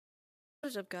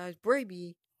What's up, guys?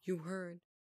 Braby, you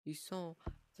saw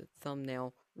the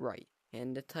thumbnail right,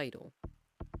 and the title.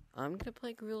 I'm gonna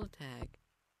play GorillaTag,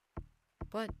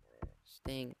 but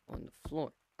staying on the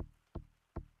floor.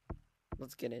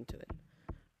 Let's get into it.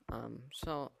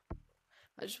 So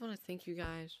I just want to thank you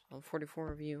guys, all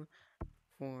 44 of you,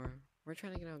 we're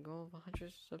trying to get a goal of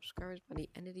 100 subscribers by the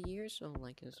end of the year, so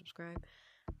like and subscribe.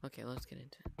 Okay, let's get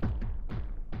into it.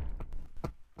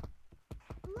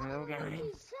 Hello, guys.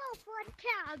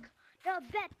 GorillaTag, the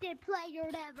best player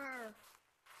ever.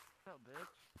 What's up,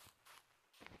 bitch?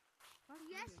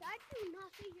 Yes, I do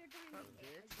not see your What's up,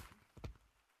 bitch?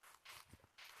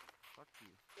 Fuck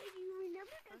you. Do you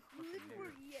remember the That's good fucking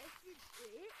word nigger. yes is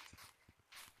it?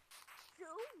 So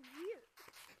weird.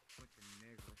 Bunch of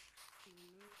nigger.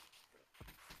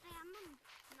 I'm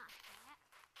not that.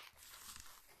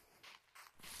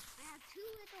 I have two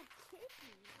little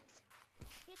kittens.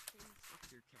 Fuck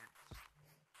your cats.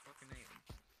 Fucking A 'em.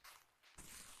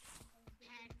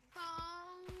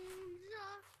 Headphones.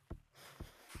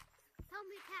 Tell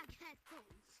me tag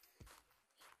headphones.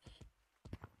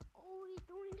 Oh, he's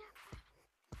doing that.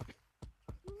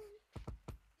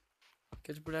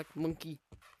 Get black monkey.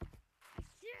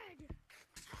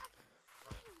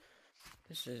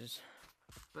 I said. This is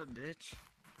What's up, bitch?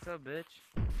 What's up, bitch?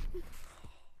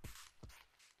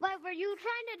 Like, were you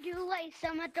trying to do like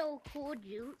some of those cool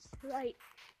juice? Like,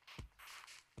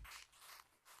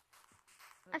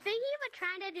 I think he was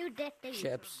trying to do this thing.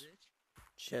 chips. What's up, bitch?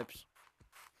 Chips.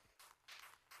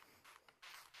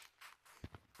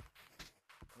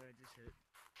 What I just hit.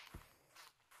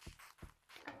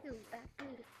 I do.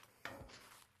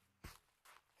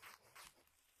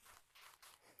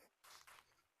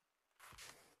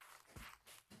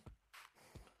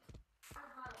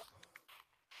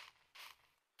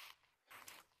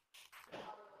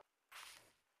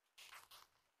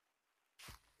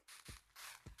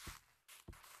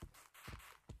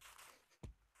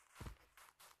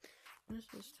 This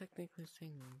is technically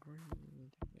saying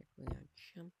green. Technically, I'm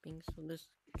jumping, so this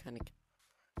kind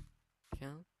of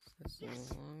counts as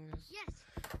Yes. long as Yes,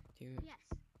 you. yes,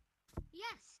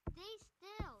 yes. Stay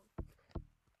still.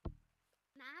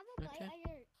 Now I will bite Okay. at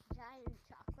your giant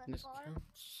chocolate This bar.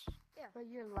 counts. But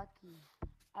you're lucky.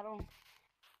 I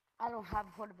don't have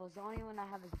portables. The only one I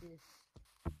have is this.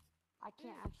 I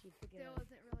can't actually pick it There up.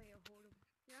 wasn't really a holdable.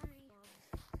 Yummy.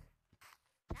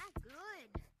 That's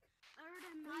good. Other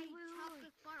than my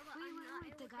chocolate bar, but I'm not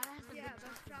able The to guy has the Yeah, big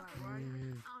that's chocolate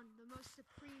chocolate bar. on the most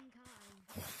supreme kind.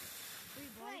 Wait,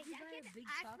 why Wait, did you that buy a can big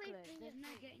actually chocolate? be Doesn't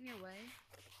that a get in your way?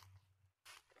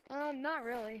 Not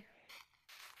really.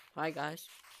 Hi, guys.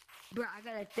 Bro, I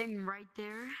got a thing right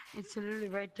there. It's literally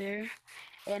right there.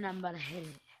 And I'm about to hit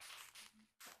it.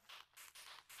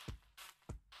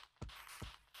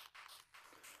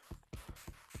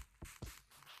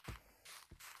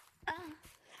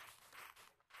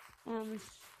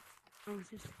 I was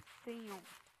just film.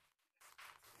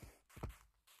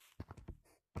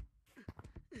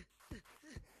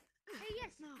 Hey,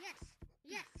 yes, yes,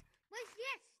 yes. Wait,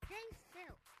 yes. Stay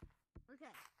still.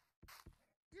 Okay.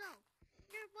 So,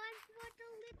 there was a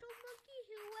little monkey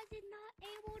who was not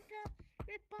able to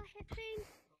rip off his thing,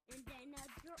 and then a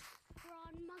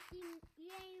drawn monkey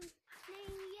named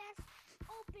Yes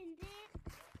opened it.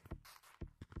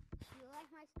 Do you like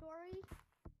my story?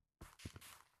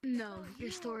 No, So your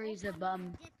you story is a open bum.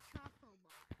 this chocolate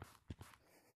bar.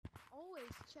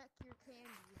 Always check your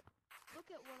candy.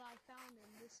 Look at what I found in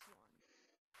this one.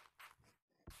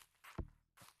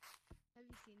 Have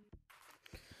you seen it?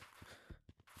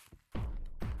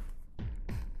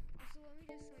 Also, let me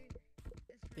just say,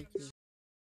 it's Thank from you.